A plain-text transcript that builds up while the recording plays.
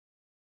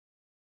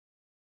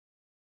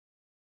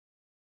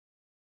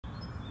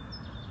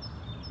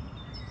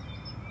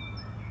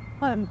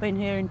I haven't been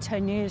here in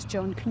 10 years,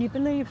 John. Can you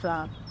believe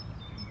that?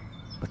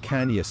 But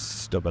can you,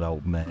 stubborn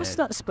old man? What's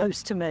that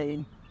supposed to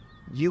mean?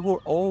 You were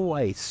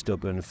always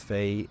stubborn,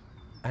 Fee,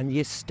 and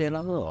you still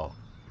are.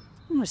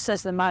 Well,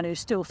 says the man who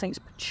still thinks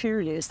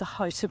patchouli is the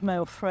height of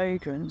male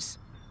fragrance.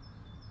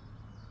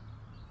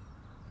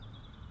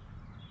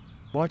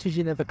 Why did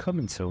you never come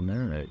until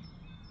now?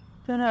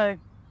 Don't know.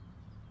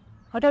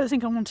 I don't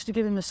think I wanted to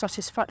give him the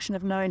satisfaction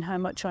of knowing how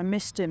much I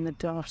missed him, the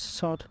daft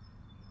sod.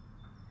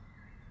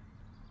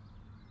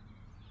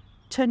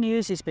 10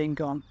 years he's been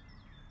gone.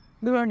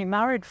 We were only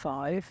married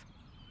 5.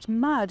 It's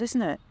mad,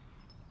 isn't it?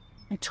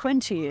 In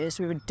 20 years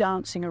we were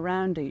dancing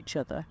around each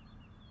other.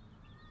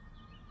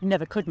 He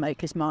never could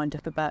make his mind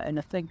up about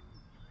anything.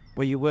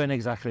 Well, you weren't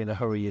exactly in a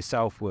hurry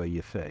yourself, were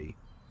you, Fee?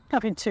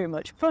 Having too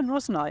much fun,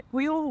 wasn't I?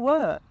 We all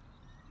were.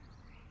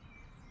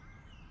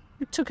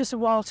 It took us a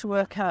while to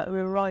work out we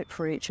were right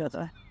for each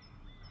other.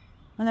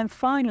 And then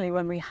finally,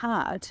 when we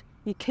had,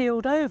 he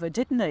keeled over,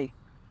 didn't he?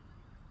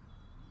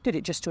 Did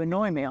it just to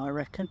annoy me, I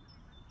reckon.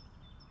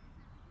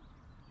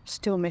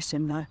 Still miss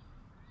him, though.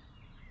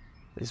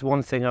 There's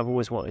one thing I've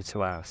always wanted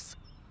to ask.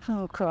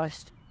 Oh,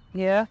 Christ.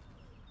 Yeah?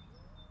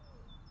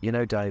 You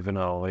know, Dave and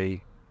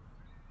I,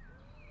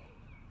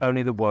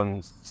 only the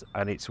once,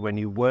 and it's when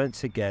you weren't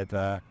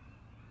together,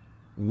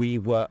 we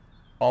were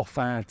off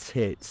our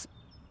tits,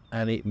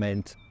 and it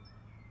meant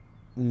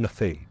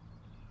nothing.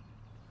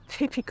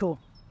 Typical.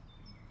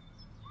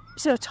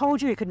 So I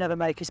told you he could never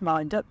make his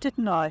mind up,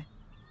 didn't I?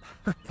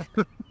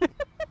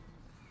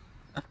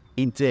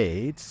 He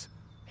did.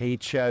 He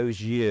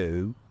chose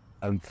you,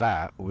 and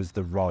that was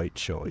the right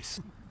choice.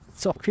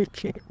 Sorry,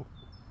 kid.